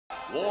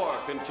War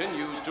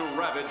continues to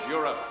ravage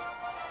Europe.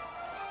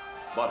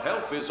 But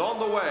help is on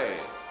the way.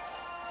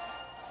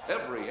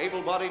 Every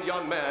able-bodied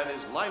young man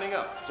is lining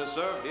up to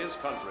serve his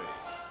country.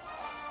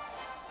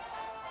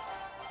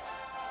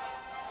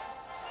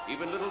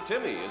 Even little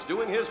Timmy is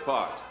doing his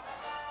part,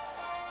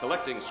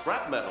 collecting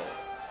scrap metal.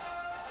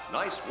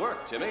 Nice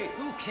work, Timmy.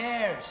 Who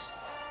cares?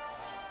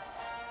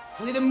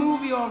 Play the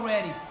movie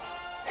already.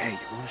 Hey,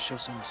 you want to show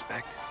some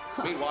respect?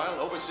 Meanwhile,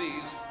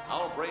 overseas,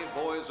 our brave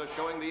boys are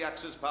showing the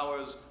Axis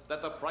powers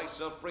that the price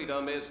of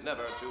freedom is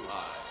never too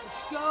high.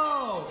 Let's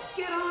go.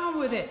 Get on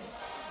with it.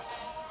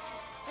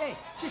 Hey,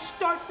 just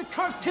start the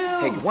cartoon.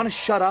 Hey, you want to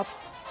shut up?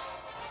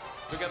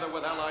 Together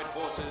with Allied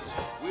forces,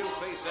 we'll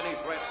face any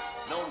threat,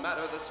 no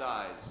matter the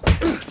size.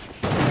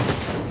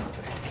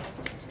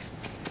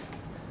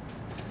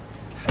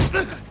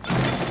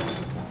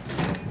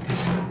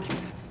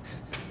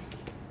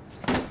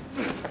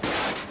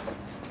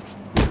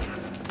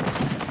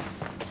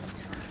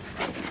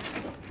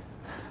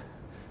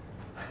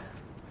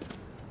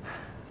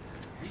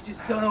 You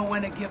just don't know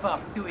when to give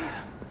up, do you?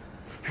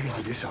 I can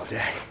do this all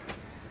day.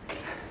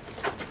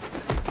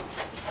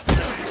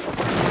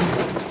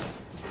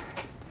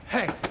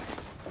 Hey,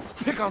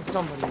 pick on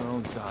somebody your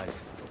own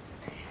size.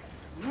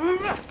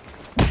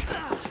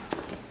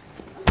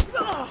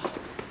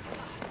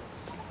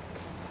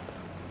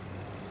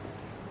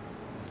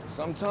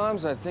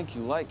 Sometimes I think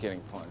you like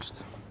getting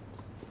punched.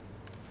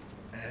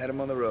 I had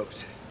him on the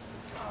ropes.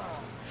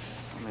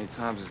 How many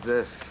times is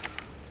this?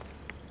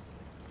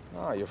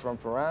 Oh, you're from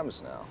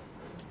Paramus now.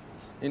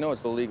 You know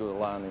it's illegal to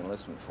lie on the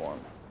enlistment form.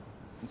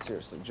 And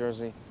seriously,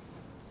 Jersey?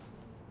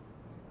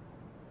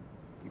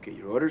 You get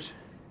your orders?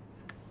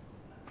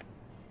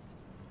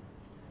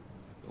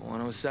 The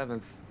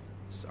 107th.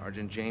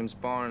 Sergeant James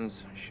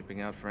Barnes,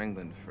 shipping out for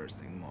England first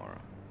thing tomorrow.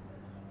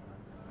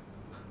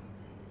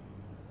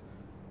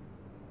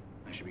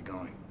 I should be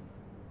going.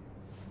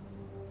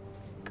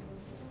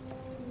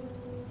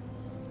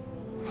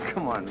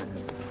 Come on, man.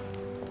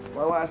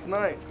 Why last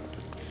night?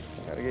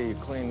 Gotta get you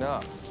cleaned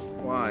up.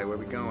 Why? Where are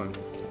we going?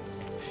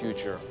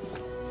 Future.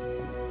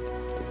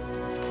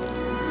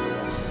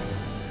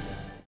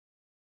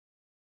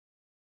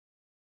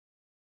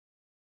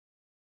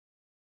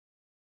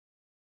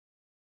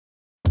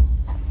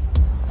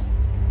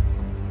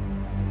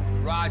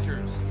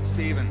 Rogers,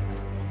 Steven.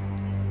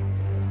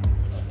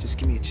 Just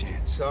give me a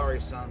chance. Sorry,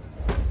 son.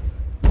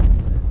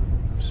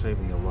 I'm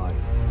saving your life.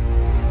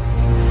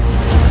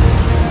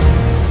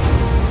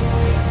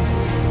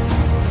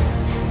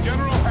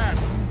 General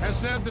Patton has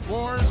said that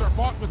wars are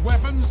fought with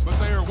weapons, but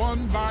they are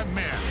won by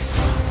men.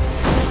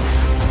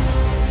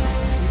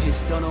 You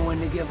just don't know when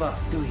to give up,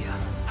 do you?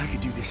 I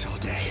could do this all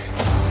day.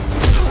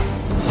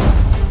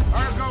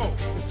 Our goal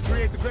is to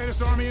create the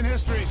greatest army in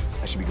history.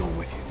 I should be going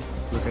with you.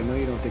 Look, I know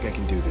you don't think I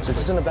can do this. This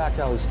isn't a back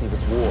alley, Steve.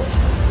 It's war.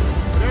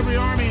 But every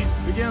army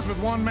begins with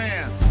one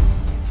man.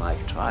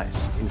 5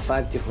 tries in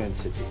 5 different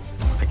cities.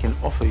 I can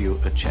offer you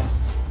a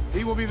chance.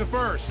 He will be the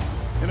first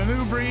in a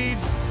new breed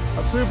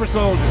of super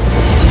soldiers.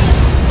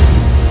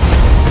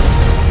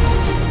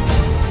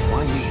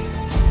 Why me?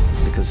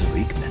 Because the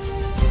weak man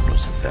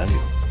knows the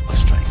value of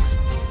strength,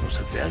 knows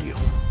the value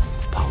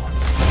of power.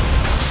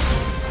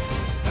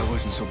 That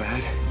wasn't so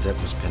bad. That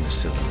was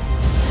penicillin.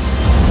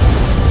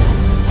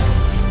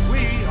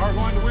 We are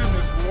going to win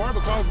this war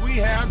because we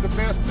have the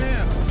best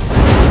men.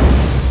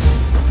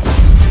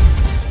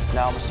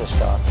 Now, Mr.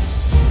 Stark.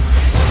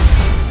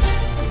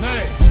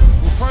 Nay,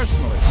 will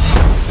personally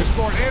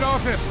escort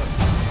Adolf Hitler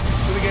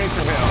to the gates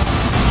of hell.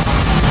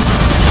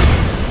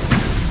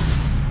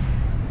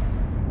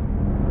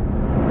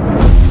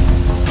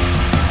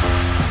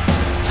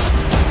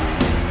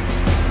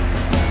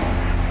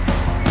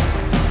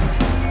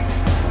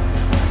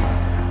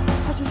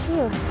 How do you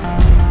feel?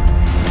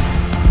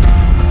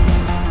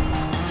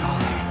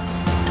 Darling.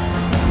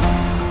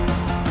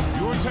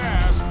 Your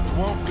task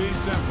won't be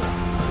simple.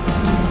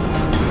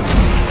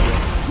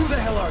 Who the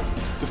hell are you?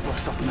 The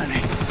first of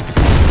many.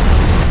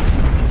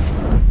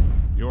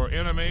 Your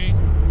enemy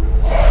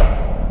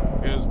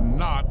is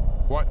not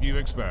what you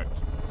expect.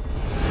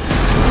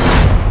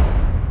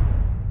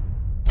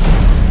 I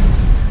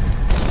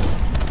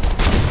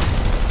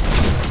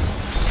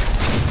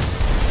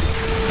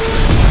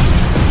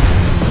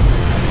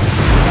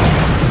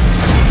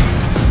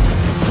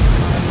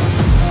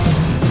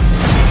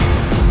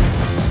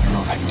don't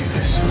know if I can do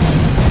this.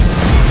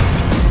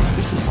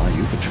 This is why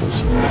you were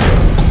chosen.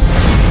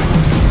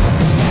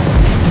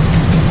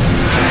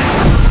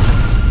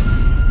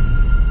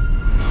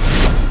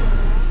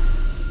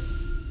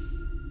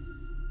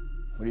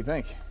 What do you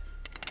think?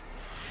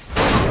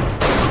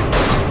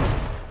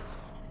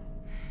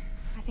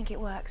 I think it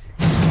works.